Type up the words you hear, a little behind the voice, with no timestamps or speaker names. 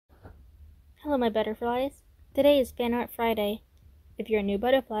Hello my butterflies. Today is Fanart Friday. If you're a new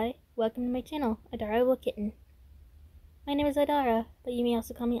butterfly, welcome to my channel, AdarableKitten. My name is Adara, but you may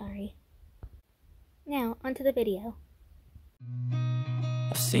also call me Ari. Now, onto the video.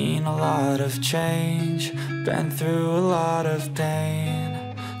 I've seen a lot of change, been through a lot of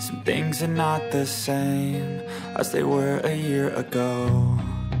pain. Some things are not the same as they were a year ago,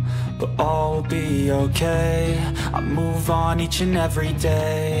 but all will be okay. I move on each and every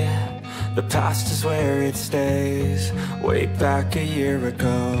day. The past is where it stays, way back a year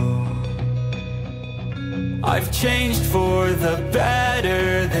ago. I've changed for the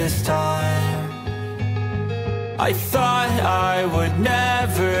better this time. I thought I would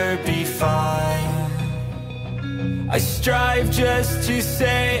never be fine. I strive just to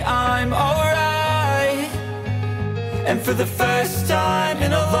say I'm alright, and for the first time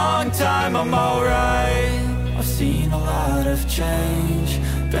in a long time I'm alright. I've seen a lot of change,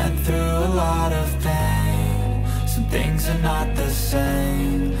 been through a lot of pain. Some things are not the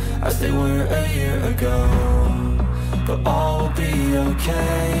same as they were a year ago, but all will be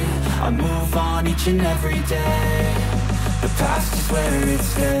okay. I move on each and every day. The past is where it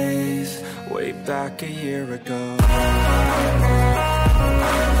stays, way back a year ago.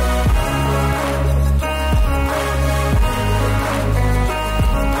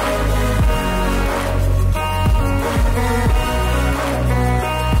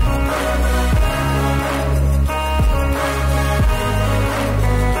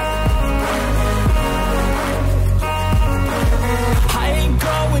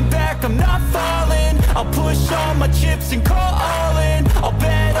 I'm not falling, I'll push all my chips and call all in. I'll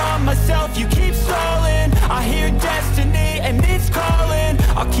bet on myself, you keep stalling. I hear destiny and it's calling.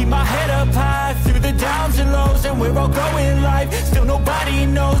 I'll keep my head up high through the downs and lows, and we're all going live. Still nobody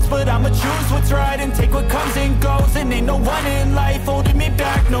knows, but I'ma choose what's right and take what comes and goes. And ain't no one in life holding me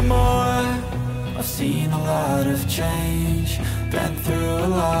back no more. I've seen a lot of change, been through a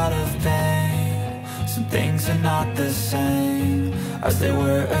lot of pain. Some things are not the same as they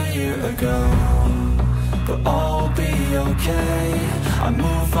were a year ago, but all will be okay. I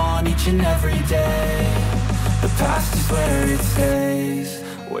move on each and every day. The past is where it stays,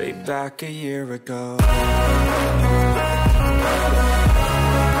 way back a year ago.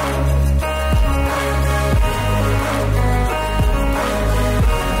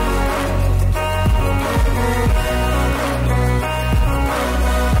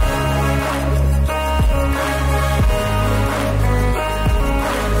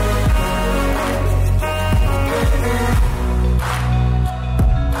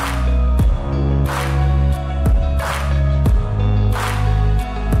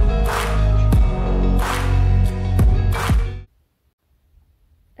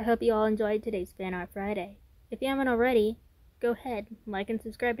 I hope you all enjoyed today's Fanart Friday. If you haven't already, go ahead, like and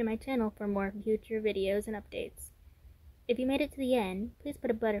subscribe to my channel for more future videos and updates. If you made it to the end, please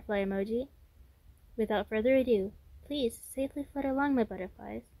put a butterfly emoji. Without further ado, please safely flutter along my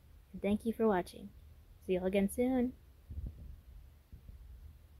butterflies, and thank you for watching. See you all again soon.